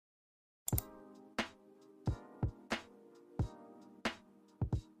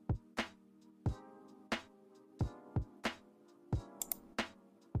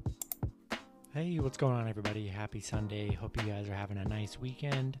Hey, what's going on, everybody? Happy Sunday. Hope you guys are having a nice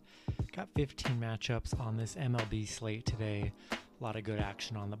weekend. Got 15 matchups on this MLB slate today. A lot of good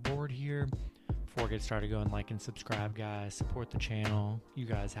action on the board here. Before I get started, go and like and subscribe, guys. Support the channel. You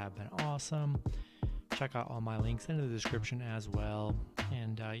guys have been awesome. Check out all my links in the description as well.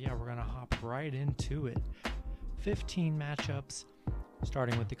 And yeah, we're going to hop right into it. 15 matchups,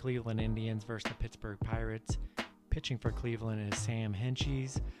 starting with the Cleveland Indians versus the Pittsburgh Pirates. Pitching for Cleveland is Sam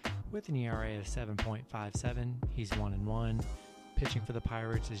Hentges with an ERA of 7.57. He's 1-1. Pitching for the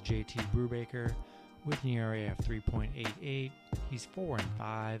Pirates is JT Brubaker with an ERA of 3.88. He's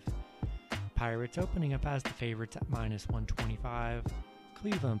 4-5. Pirates opening up as the favorites at -125.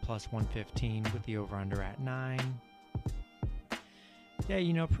 Cleveland plus 115 with the over-under at 9.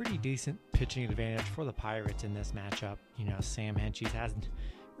 Yeah, pretty decent pitching advantage for the Pirates in this matchup. Sam Hentges hasn't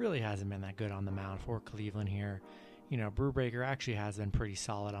been that good on the mound for Cleveland here. Brubaker actually has been pretty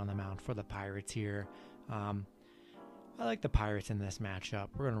solid on the mound for the Pirates here. I like the Pirates in this matchup.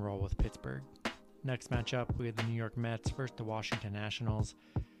 We're going to roll with Pittsburgh. Next matchup, we have the New York Mets versus the Washington Nationals.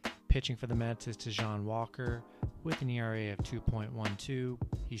 Pitching for the Mets is Taijuan Walker with an ERA of 2.12.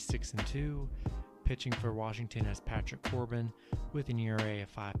 He's 6-2. Pitching for Washington is Patrick Corbin with an ERA of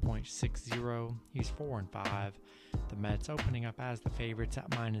 5.60. He's 4-5. The Mets opening up as the favorites at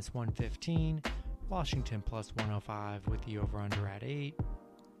 -115. Washington plus 105 with the over-under at 8.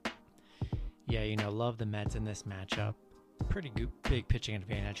 Yeah, love the Mets in this matchup. Pretty good, big pitching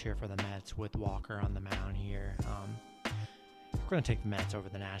advantage here for the Mets with Walker on the mound here. We're going to take the Mets over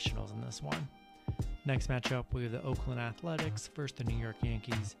the Nationals in this one. Next matchup, we have the Oakland Athletics versus the New York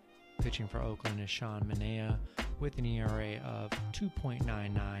Yankees. Pitching for Oakland is Sean Manaea with an ERA of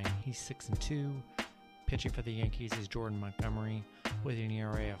 2.99. He's 6-2. Pitching for the Yankees is Jordan Montgomery with an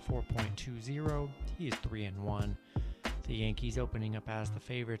ERA of 4.20. He is 3-1. The Yankees opening up as the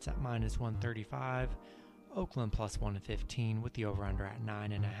favorites at -135. Oakland plus 115 with the over-under at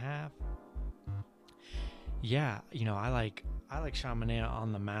 9.5. Yeah, I like Sean Manaea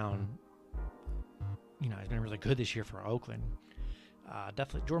on the mound. He's been really good this year for Oakland.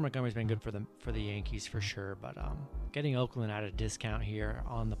 Definitely, Jordan Montgomery's been good for the Yankees for sure, but getting Oakland at a discount here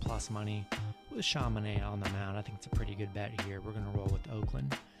on the plus money with Sean Manaea on the mound, I think it's a pretty good bet here. We're going to roll with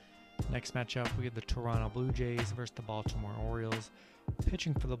Oakland. Next matchup, we have the Toronto Blue Jays versus the Baltimore Orioles.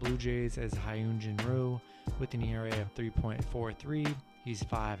 Pitching for the Blue Jays is Hyun-Jin Ryu with an ERA of 3.43. He's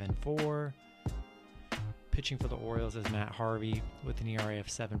 5-4. Pitching for the Orioles is Matt Harvey with an ERA of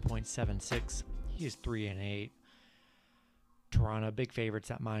 7.76. He is 3-8. Toronto, big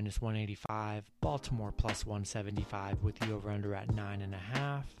favorites at -185. Baltimore plus 175 with the over-under at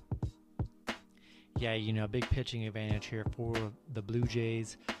 9.5. Yeah, big pitching advantage here for the Blue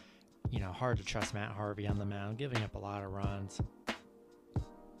Jays. Hard to trust Matt Harvey on the mound, giving up a lot of runs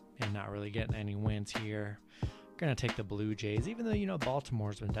and not really getting any wins here. Going to take the Blue Jays, even though,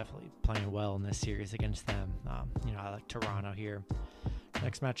 Baltimore's been definitely playing well in this series against them. I like Toronto here.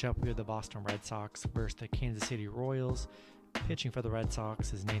 Next matchup, we have the Boston Red Sox versus the Kansas City Royals. Pitching for the Red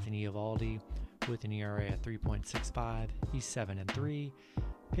Sox is Nathan Eovaldi with an ERA of 3.65. He's 7-3.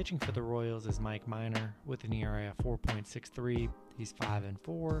 Pitching for the Royals is Mike Minor with an ERA of 4.63. He's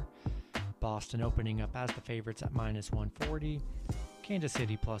 5-4. Boston opening up as the favorites at -140. Kansas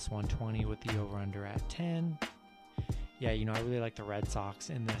City plus 120 with the over-under at 10. Yeah, I really like the Red Sox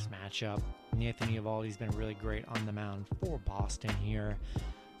in this matchup. Nathan Eovaldi's been really great on the mound for Boston here.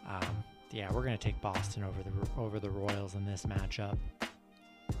 Yeah, we're going to take Boston over the Royals in this matchup.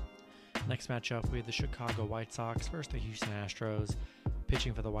 Next matchup, we have the Chicago White Sox versus the Houston Astros.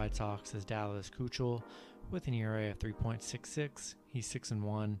 Pitching for the White Sox is Dallas Keuchel with an ERA of 3.66. He's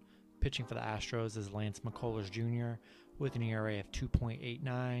 6-1. Pitching for the Astros is Lance McCullers Jr. with an ERA of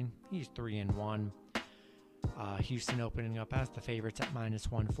 2.89. He's 3-1. Houston opening up as the favorites at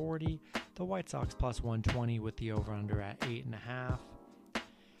 -140. The White Sox plus 120 with the over-under at 8.5.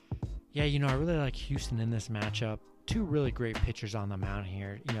 Yeah, I really like Houston in this matchup. Two really great pitchers on the mound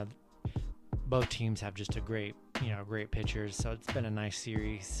here. Both teams have just great pitchers, so it's been a nice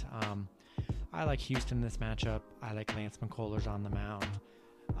series. I like Houston in this matchup. I like Lance McCullers on the mound.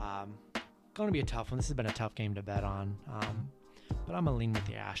 Going to be a tough one. This has been a tough game to bet on, but I'm going to lean with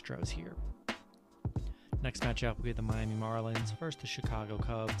the Astros here. Next matchup, we have the Miami Marlins versus the Chicago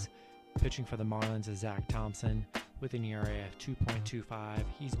Cubs. Pitching for the Marlins is Zach Thompson with an ERA of 2.25.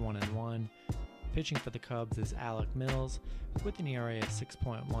 He's 1-1. Pitching for the Cubs is Alec Mills with an ERA of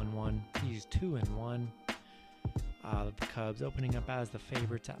 6.11. He's 2-1. The Cubs opening up as the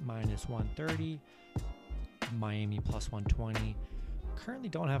favorites at -130. Miami plus 120. Currently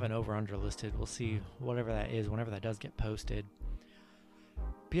don't have an over-under listed. We'll see whatever that is whenever that does get posted.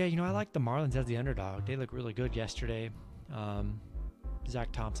 But yeah, I like the Marlins as the underdog. They look really good yesterday.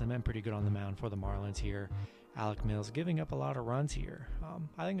 Zach Thompson been pretty good on the mound for the Marlins here. Alec Mills giving up a lot of runs here.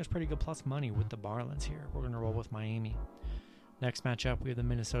 I think there's pretty good plus money with the Marlins here. We're going to roll with Miami. Next matchup, we have the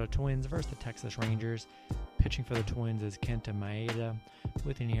Minnesota Twins versus the Texas Rangers. Pitching for the Twins is Kenta Maeda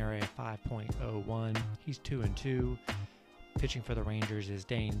with an ERA of 5.01. He's 2-2. Pitching for the Rangers is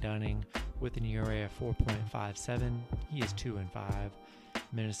Dane Dunning with an ERA of 4.57. He is 2-5.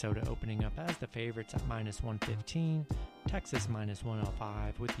 Minnesota opening up as the favorites at -115. Texas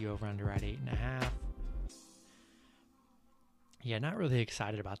 -105 with the over-under at 8.5. Yeah, not really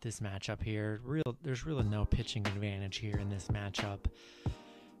excited about this matchup here. There's really no pitching advantage here in this matchup.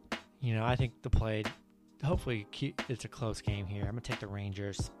 I think the play, hopefully it's a close game here. I'm going to take the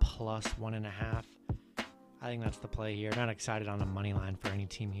Rangers plus 1.5. I think that's the play here. Not excited on a money line for any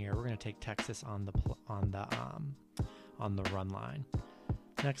team here. We're going to take Texas on the run line.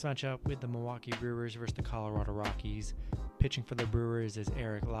 Next matchup with the Milwaukee Brewers versus the Colorado Rockies. Pitching for the Brewers is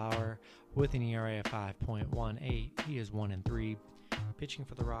Eric Lauer with an ERA of 5.18. He is 1-3. Pitching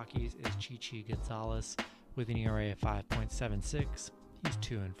for the Rockies is Chichi Gonzalez with an ERA of 5.76. He's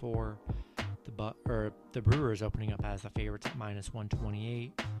 2-4. The Brewers opening up as the favorites at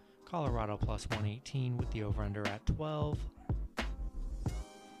 -128. Colorado plus 118 with the over-under at 12.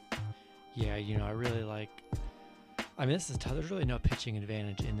 Yeah, I really like... this is tough. There's really no pitching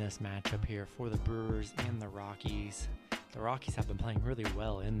advantage in this matchup here for the Brewers and the Rockies. The Rockies have been playing really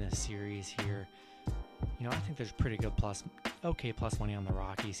well in this series here. I think there's pretty good plus money on the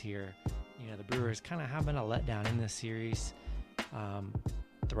Rockies here. The Brewers kind of have been a letdown in this series.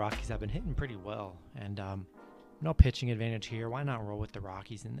 The Rockies have been hitting pretty well, and no pitching advantage here. Why not roll with the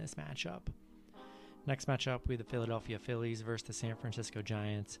Rockies in this matchup? Next matchup, we have the Philadelphia Phillies versus the San Francisco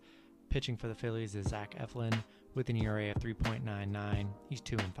Giants. Pitching for the Phillies is Zach Eflin with an ERA of 3.99. He's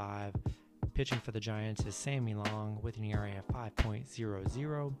 2-5. Pitching for the Giants is Sammy Long with an ERA of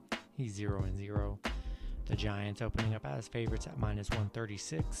 5.00. He's 0-0. The Giants opening up as favorites at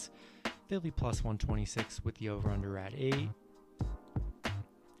 -136. Philly plus 126 with the over-under at 8.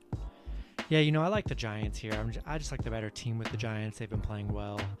 Yeah, I like the Giants here. I just like the better team with the Giants. They've been playing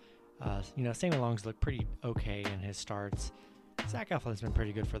well. Sammy Long's looked pretty okay in his starts. Zach Eflin's been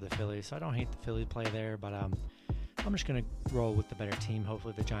pretty good for the Phillies, so I don't hate the Philly play there, but I'm just going to roll with the better team.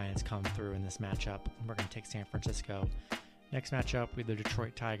 Hopefully the Giants come through in this matchup. We're going to take San Francisco. Next matchup, we have the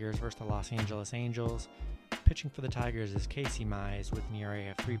Detroit Tigers versus the Los Angeles Angels. Pitching for the Tigers is Casey Mize with an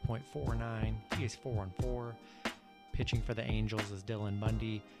ERA of 3.49. He is 4-4. Pitching for the Angels is Dylan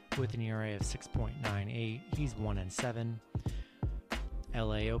Bundy with an ERA of 6.98. He's 1-7.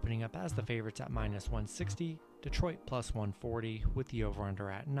 LA opening up as the favorites at -160. Detroit plus 140 with the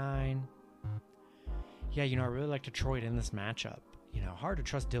over-under at 9. Yeah, I really like Detroit in this matchup. Hard to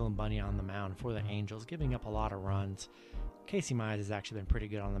trust Dylan Bundy on the mound for the Angels, giving up a lot of runs. Casey Mize has actually been pretty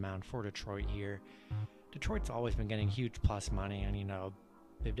good on the mound for Detroit here. Detroit's always been getting huge plus money, and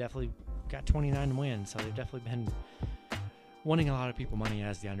they've definitely got 29 wins, so they've definitely been winning a lot of people money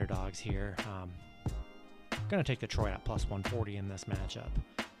as the underdogs here. Going to take Detroit at plus 140 in this matchup.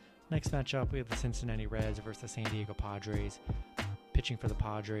 Next matchup, we have the Cincinnati Reds versus the San Diego Padres. Pitching for the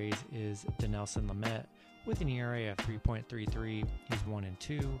Padres is Dinelson Lamet with an ERA of 3.33. He's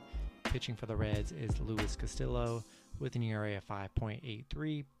 1-2. Pitching for the Reds is Luis Castillo with an ERA of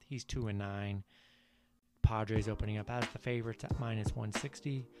 5.83. He's 2-9. Padres opening up as the favorites at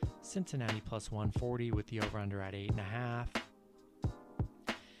 -160. Cincinnati plus 140 with the over-under at 8.5.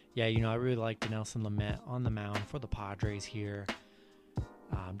 Yeah, I really like Dinelson Lamet on the mound for the Padres here.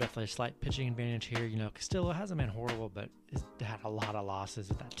 Definitely a slight pitching advantage here. Castillo hasn't been horrible, but has had a lot of losses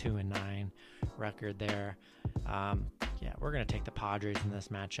with that 2-9 record there. We're going to take the Padres in this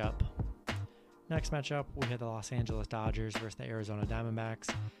matchup. Next matchup, we have the Los Angeles Dodgers versus the Arizona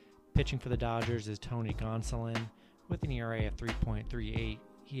Diamondbacks. Pitching for the Dodgers is Tony Gonsolin with an ERA of 3.38.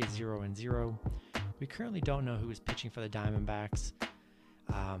 He is 0-0. We currently don't know who is pitching for the Diamondbacks.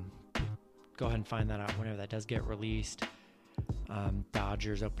 Go ahead and find that out whenever that does get released.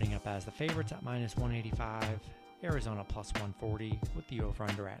 Dodgers opening up as the favorites at -185. Arizona plus 140 with the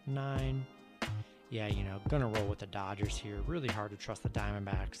over-under at 9. Yeah, gonna roll with the Dodgers here. Really hard to trust the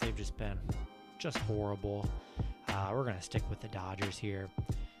Diamondbacks. They've just been horrible. We're gonna stick with the Dodgers here.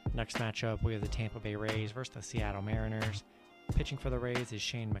 Next matchup, we have the Tampa Bay Rays versus the Seattle Mariners. Pitching for the Rays is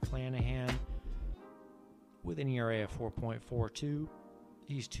Shane McClanahan with an ERA of 4.42.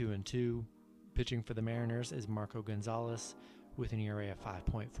 He's 2-2. Pitching for the Mariners is Marco Gonzalez with an ERA of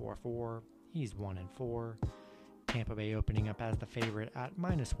 5.44. He's 1-4. Tampa Bay opening up as the favorite at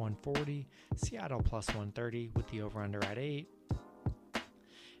 -140. Seattle plus 130 with the over-under at 8.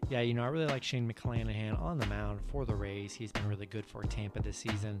 Yeah, you know, I really like Shane McClanahan on the mound for the Rays. He's been really good for Tampa this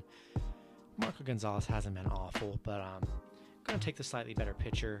season. Marco Gonzalez hasn't been awful, but I'm going to take the slightly better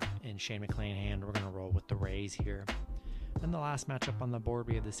pitcher in Shane McClanahan. We're going to roll with the Rays here. Then the last matchup on the board,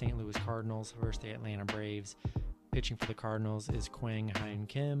 we have the St. Louis Cardinals versus the Atlanta Braves. Pitching for the Cardinals is Kwang Hyun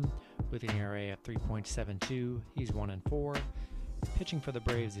Kim with an ERA of 3.72. He's 1-4. Pitching for the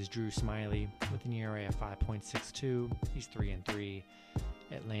Braves is Drew Smyly with an ERA of 5.62. He's 3-3.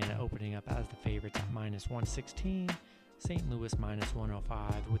 Atlanta opening up as the favorites at -116. St. Louis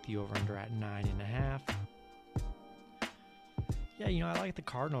 -105 with the over-under at 9.5. Yeah, you know, I like the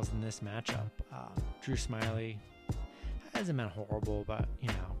Cardinals in this matchup. Drew Smyly hasn't been horrible, but, you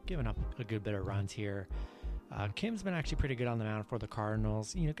know, giving up a good bit of runs here. Kim's been actually pretty good on the mound for the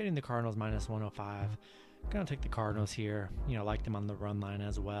Cardinals. You know, getting the Cardinals -105. Gonna take the Cardinals here. You know, like them on the run line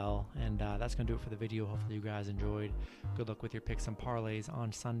as well. And that's gonna do it for the video. Hopefully you guys enjoyed. Good luck with your picks and parlays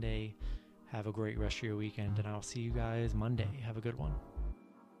on Sunday. Have a great rest of your weekend, and I'll see you guys Monday. Have a good one.